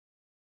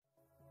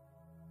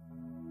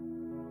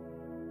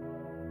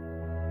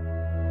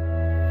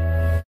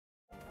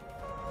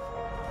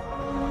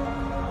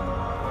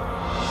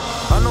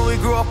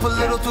up a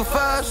little too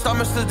fast. I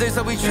miss the days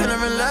that we chill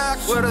and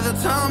relax. Where did the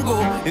time go?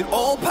 It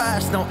all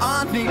passed, now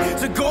I need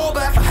to go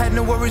back. I had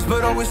no worries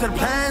but always had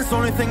plans. The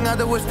only thing I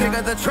did was dig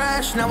out the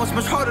trash. Now it's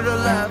much harder to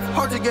laugh,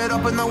 hard to get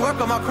up and then work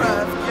on my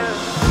craft.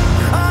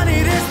 I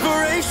need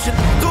inspiration,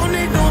 don't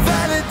need no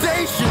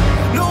validation.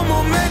 No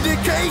more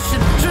medication,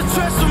 just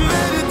try some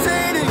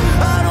meditating.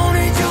 I don't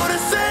need you to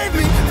save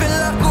me, feel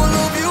like all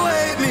of you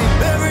hate me.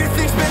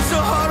 Everything's been so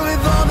hard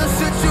with all the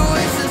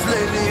situations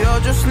lately. I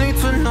just need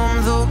to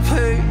numb the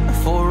pain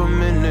for a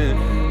minute.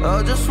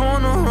 I just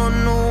wanna run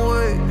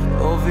away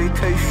on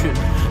vacation.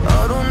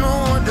 I don't know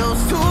what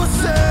else to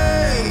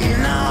say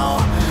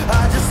now.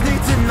 I just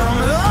need to numb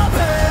the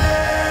pain.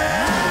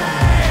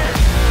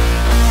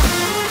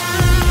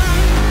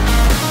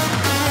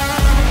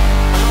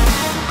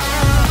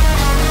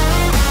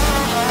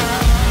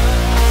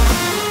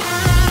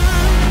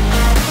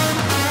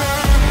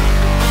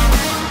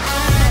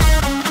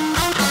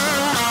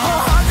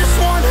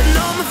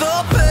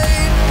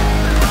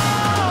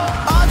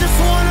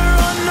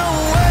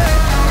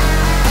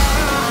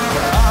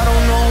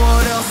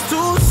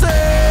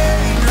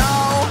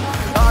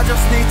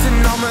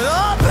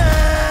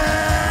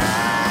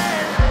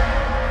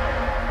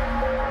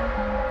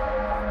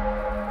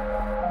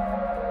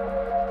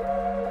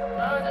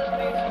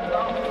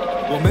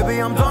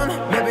 Maybe I'm done,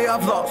 maybe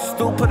I've lost.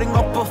 Still putting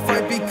up a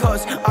fight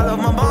because I love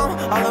my mom,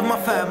 I love my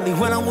family.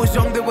 When I was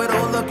young, they would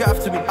all look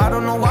after me. I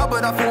don't know why,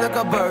 but I feel like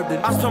a burden.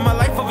 I spent my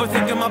life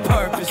overthinking my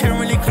purpose. I can't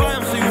really cry,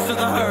 I'm so used to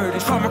the hurt.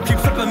 Trauma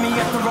keeps up at me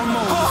at the wrong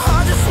moment. Oh,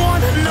 I just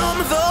wanna numb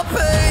the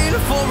pain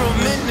for a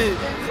minute.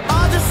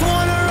 I just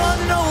wanna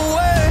run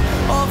away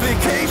on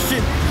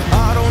vacation.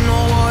 I don't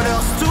know what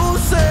else to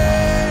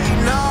say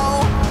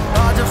now.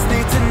 I just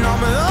need to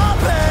numb the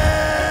pain.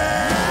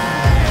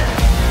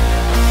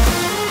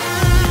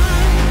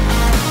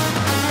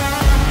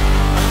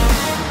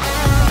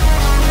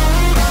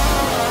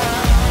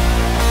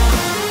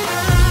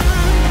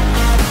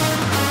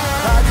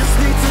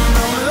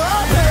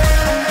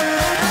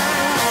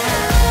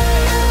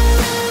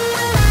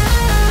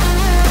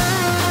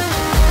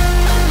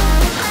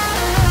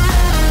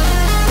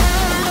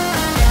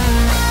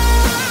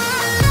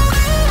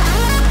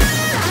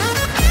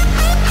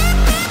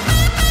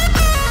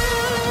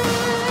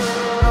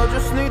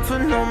 To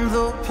numb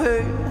the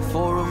pain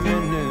for a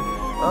minute.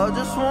 I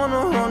just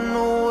wanna run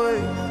away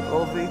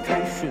on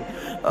vacation.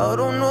 I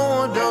don't know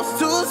what else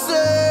to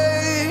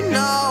say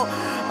now.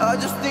 I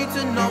just need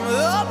to numb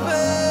the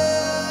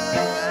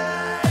pain.